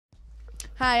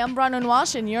Hi, I'm Braunwyn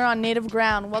Walsh, and you're on Native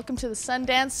Ground. Welcome to the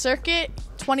Sundance Circuit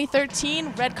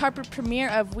 2013 red carpet premiere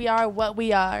of We Are What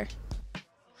We Are.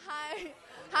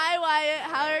 Hi, Wyatt.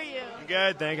 How are you? I'm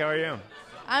good, thank you. How are you?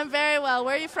 I'm very well.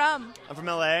 Where are you from? I'm from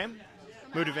LA.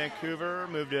 Moved to Vancouver.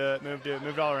 Moved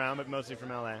all around, but mostly from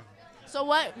LA. So,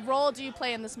 what role do you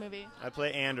play in this movie? I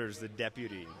play Anders, the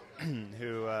deputy,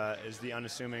 who is the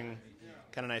unassuming,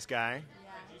 kind of nice guy.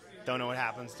 Don't know what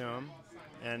happens to him,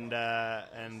 and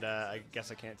I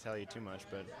guess I can't tell you too much,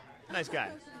 but nice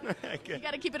guy. You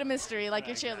got to keep it a mystery, like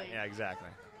your chili. Yeah, exactly.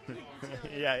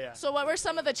 Yeah. So, what were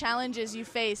some of the challenges you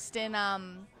faced in,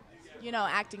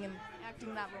 acting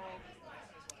that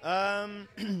role?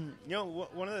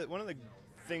 One of the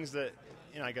things that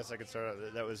I guess I could start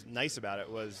out that was nice about it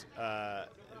was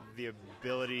the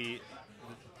ability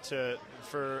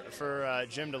for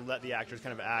Jim to let the actors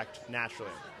kind of act naturally.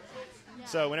 Yeah.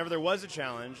 So whenever there was a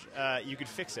challenge, you could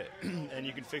fix it, and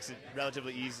you could fix it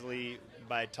relatively easily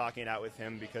by talking it out with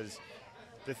him, because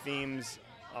the themes,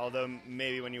 although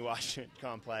maybe when you watch it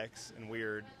complex and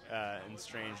weird and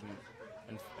strange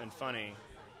and funny,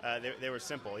 they were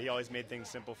simple. He always made things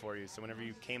simple for you. So whenever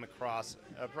you came across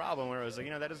a problem where it was like,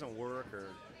 that doesn't work, or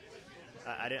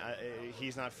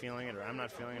he's not feeling it, or I'm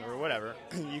not feeling it, or whatever,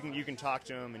 you can talk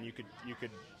to him, and you could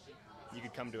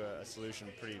come to a solution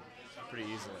pretty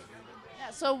easily. Yeah.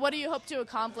 So what do you hope to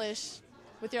accomplish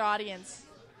with your audience?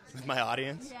 With my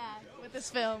audience? Yeah, with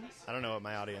this film. I don't know what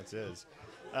my audience is.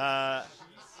 I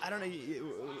don't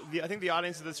know. I think the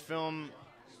audience of this film,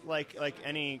 like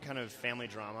any kind of family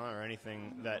drama or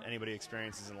anything that anybody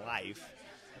experiences in life,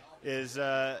 is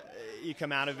you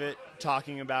come out of it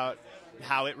talking about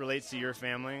how it relates to your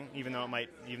family, even though it might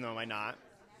not.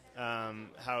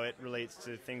 How it relates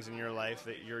to things in your life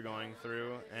that you're going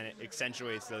through, and it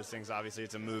accentuates those things. Obviously,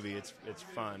 it's a movie; it's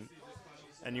fun,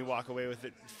 and you walk away with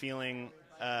it feeling.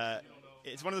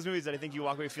 It's one of those movies that I think you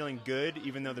walk away feeling good,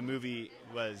 even though the movie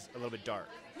was a little bit dark.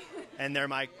 And they're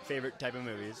my favorite type of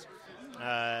movies.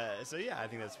 So yeah, I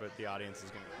think that's what the audience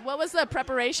is going to. What was the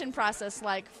preparation process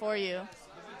like for you?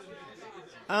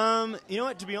 You know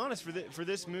what? To be honest, for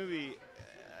this movie,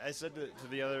 I said to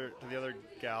the other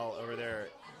gal over there,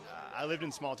 I lived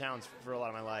in small towns for a lot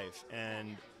of my life,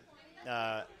 and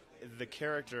the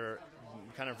character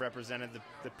kind of represented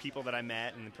the people that I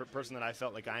met and the person that I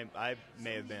felt like I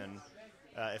may have been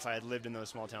if I had lived in those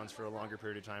small towns for a longer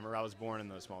period of time, or I was born in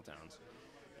those small towns.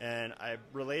 And I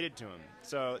related to him.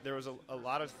 So there was a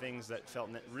lot of things that felt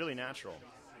really natural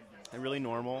and really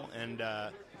normal, and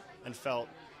felt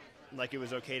like it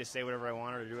was okay to say whatever I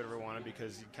wanted or do whatever I wanted,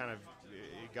 because you kind of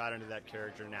got into that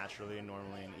character naturally and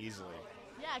normally and easily.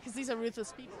 Yeah, because these are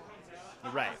ruthless people.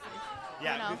 Right.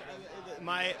 Yeah.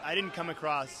 I didn't come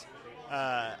across.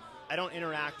 I don't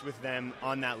interact with them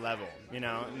on that level.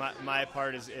 My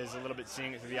part is a little bit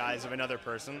seeing it through the eyes of another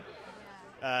person,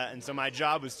 and so my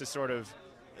job was to sort of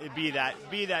be that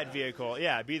vehicle.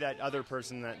 Yeah, be that other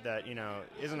person that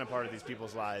isn't a part of these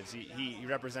people's lives. He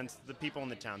represents the people in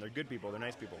the town. They're good people. They're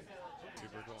nice people.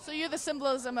 Super cool. So you're the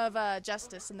symbolism of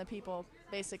justice in the people,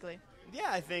 basically. Yeah,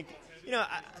 I think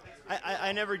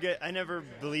I never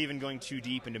believe in going too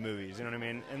deep into movies. You know what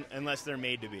I mean? Unless they're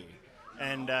made to be,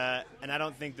 and I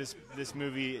don't think this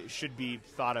movie should be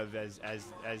thought of as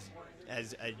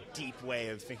a deep way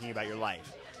of thinking about your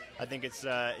life. I think it's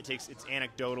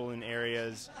anecdotal in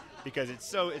areas, because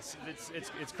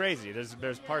it's crazy.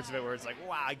 There's parts of it where it's like,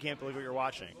 wow, I can't believe what you're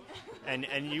watching, and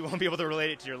you won't be able to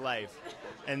relate it to your life.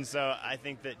 And so I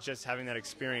think that just having that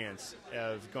experience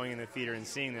of going in the theater and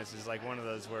seeing this is like one of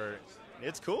those where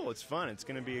it's cool, it's fun, it's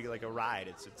going to be like a ride.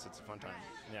 It's a fun time.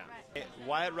 Yeah.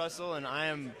 Wyatt Russell, and I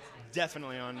am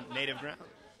definitely on Native Ground.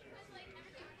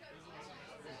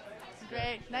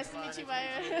 Great. Nice to meet you,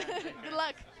 Wyatt. Good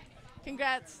luck.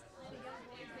 Congrats.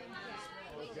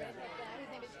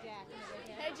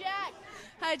 Hey, Jack.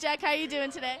 Hi, Jack. How are you doing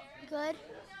today? Good.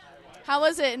 How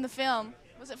was it in the film?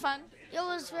 Was it fun? It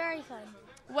was very fun.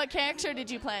 What character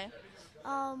did you play?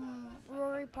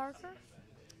 Rory Parker.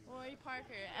 Rory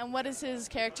Parker. And what is his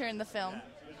character in the film?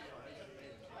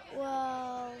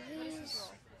 Well, he's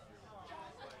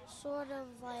sort of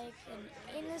like an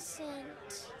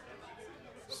innocent,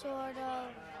 sort of,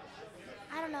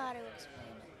 I don't know how to explain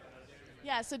it.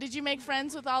 Yeah, so did you make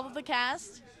friends with all of the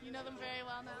cast? You know them very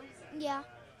well now? Yeah.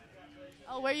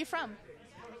 Oh, where are you from?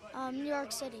 New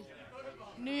York City.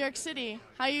 New York City.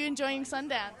 How are you enjoying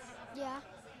Sundance? Yeah.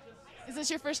 Is this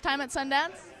your first time at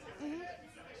Sundance? Mhm.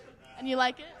 And you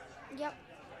like it? Yep.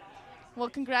 Well,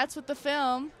 congrats with the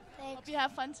film. Thanks. Hope you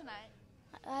have fun tonight.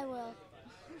 I will.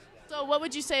 So what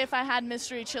would you say if I had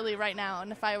mystery chili right now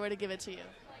and if I were to give it to you?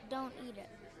 Don't eat it.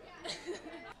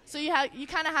 So you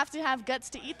kind of have to have guts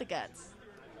to eat the guts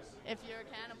if you're a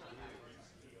cannibal.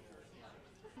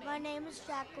 My name is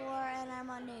Jack Gore, and I'm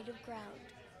on native ground.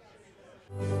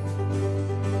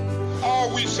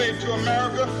 All we say to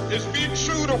America is be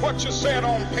true to what you said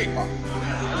on paper.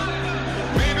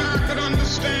 Maybe I could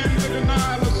understand the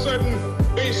denial of certain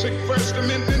basic First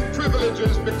Amendment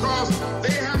privileges because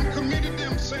they have